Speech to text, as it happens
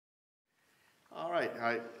All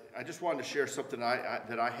right, I just wanted to share something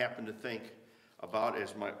that I happen to think about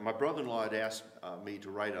as my brother-in-law had asked me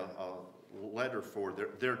to write a letter for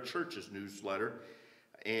their church's newsletter,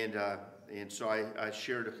 and so I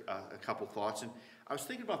shared a couple thoughts, and I was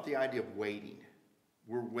thinking about the idea of waiting.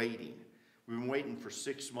 We're waiting. We've been waiting for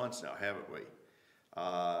 6 months now, haven't we?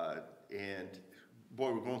 And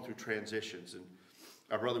boy, we're going through transitions, and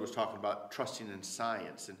our brother was talking about trusting in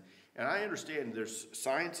science, and I understand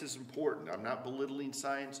science is important. I'm not belittling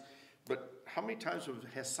science, but how many times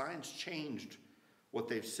has science changed what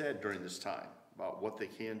they've said during this time about what they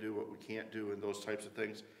can do, what we can't do, and those types of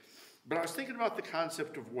things? But I was thinking about the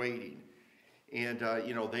concept of waiting, and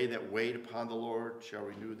they that wait upon the Lord shall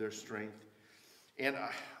renew their strength. And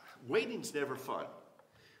waiting's never fun.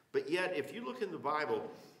 But yet, if you look in the Bible,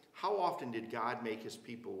 how often did God make his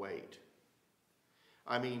people wait?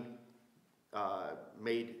 I mean,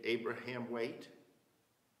 made Abraham wait.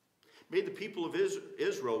 Made the people of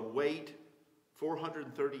Israel wait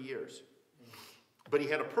 430 years. But he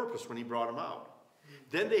had a purpose when he brought them out.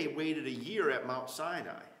 Then they waited a year at Mount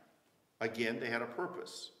Sinai. Again, they had a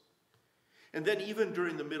purpose. And then even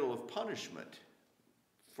during the middle of punishment,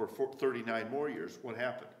 for 39 more years, what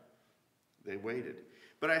happened? They waited.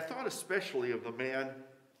 But I thought especially of the man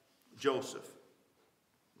Joseph.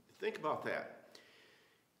 Think about that.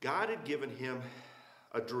 God had given him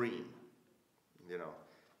a dream.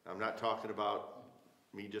 I'm not talking about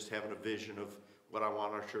me just having a vision of what I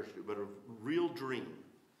want our church to do, but a real dream.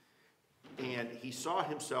 And he saw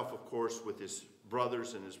himself, of course, with his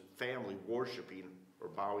brothers and his family worshiping or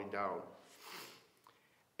bowing down.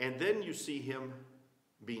 And then you see him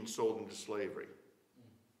being sold into slavery.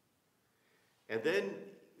 And then,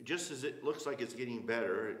 just as it looks like it's getting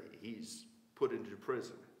better, he's put into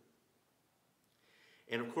prison.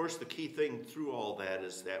 And of course, the key thing through all that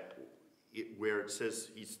is that where it says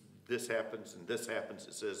this happens and this happens,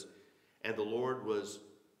 it says, and the Lord was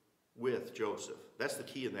with Joseph. That's the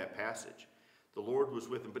key in that passage. The Lord was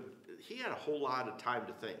with him, but he had a whole lot of time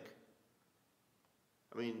to think.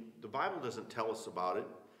 I mean, the Bible doesn't tell us about it,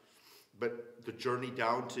 but the journey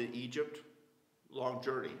down to Egypt, long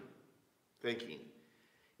journey, thinking.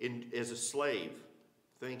 As a slave,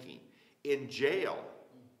 thinking. In jail.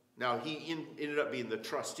 Now, he ended up being the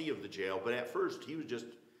trustee of the jail, but at first he was just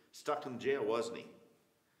stuck in jail, wasn't he?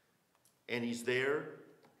 And he's there.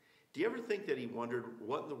 Do you ever think that he wondered,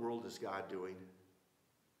 what in the world is God doing?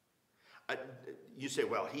 You say,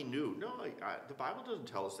 well, he knew. No, the Bible doesn't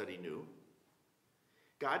tell us that he knew.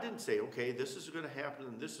 God didn't say, okay, this is going to happen,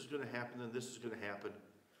 and this is going to happen, and this is going to happen.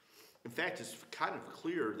 In fact, it's kind of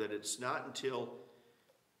clear that it's not until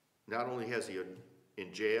not only has he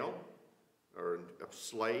in jail, or a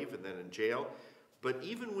slave and then in jail, but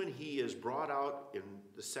even when he is brought out in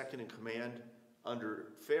the second in command under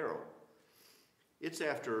Pharaoh, it's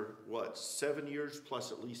after, 7 years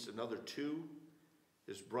plus at least another 2.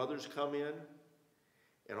 His brothers come in,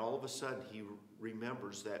 and all of a sudden he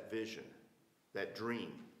remembers that vision, that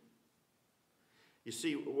dream. You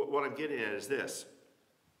see, what I'm getting at is this.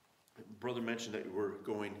 Brother mentioned that we're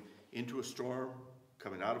going into a storm,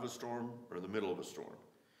 coming out of a storm, or in the middle of a storm.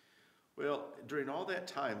 Well, during all that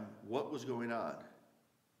time, what was going on?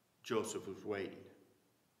 Joseph was waiting.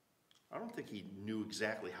 I don't think he knew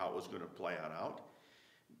exactly how it was going to play on out.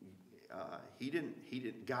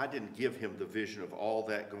 God didn't give him the vision of all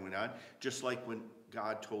that going on, just like when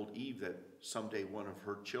God told Eve that someday one of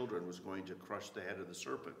her children was going to crush the head of the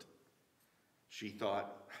serpent. She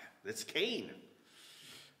thought, that's Cain.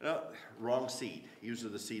 Wrong seed. He was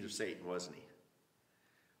the seed of Satan, wasn't he?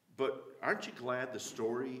 But aren't you glad the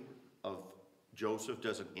story of Joseph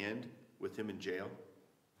doesn't end with him in jail?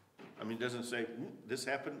 I mean, it doesn't say, this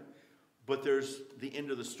happened, but there's the end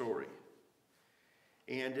of the story.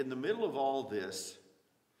 And in the middle of all this,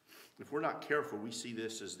 if we're not careful, we see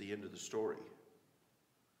this as the end of the story.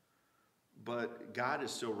 But God is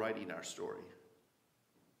still writing our story.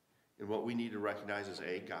 And what we need to recognize is,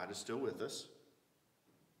 A, God is still with us,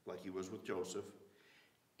 like he was with Joseph.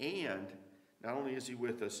 And not only is he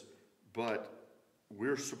with us, but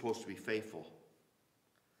we're supposed to be faithful.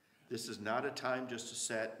 This is not a time just to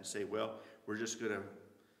sit and say, well, we're just going to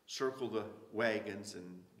circle the wagons and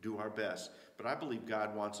do our best. But I believe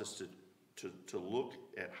God wants us to look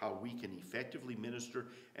at how we can effectively minister,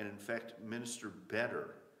 and in fact minister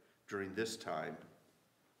better during this time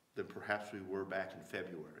than perhaps we were back in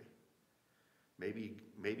February.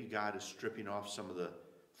 Maybe God is stripping off some of the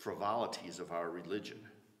frivolities of our religion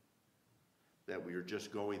that we are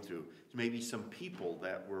just going through. Maybe some people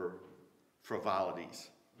that were frivolities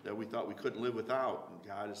that we thought we couldn't live without. And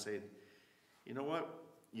God is saying, you know what?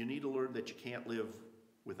 You need to learn that you can't live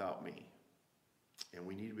without me. And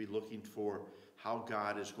we need to be looking for how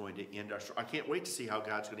God is going to end our story. I can't wait to see how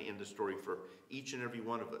God's going to end the story for each and every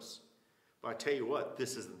one of us. But I tell you what,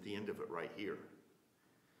 this isn't the end of it right here.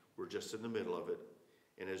 We're just in the middle of it.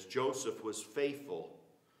 And as Joseph was faithful,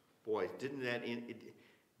 boy, didn't it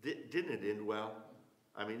end well?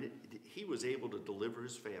 I mean, he was able to deliver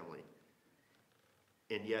his family.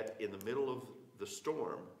 And yet, in the middle of the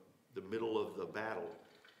storm, the middle of the battle,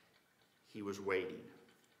 he was waiting.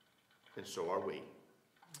 And so are we.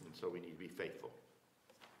 And so we need to be faithful.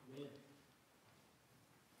 Amen.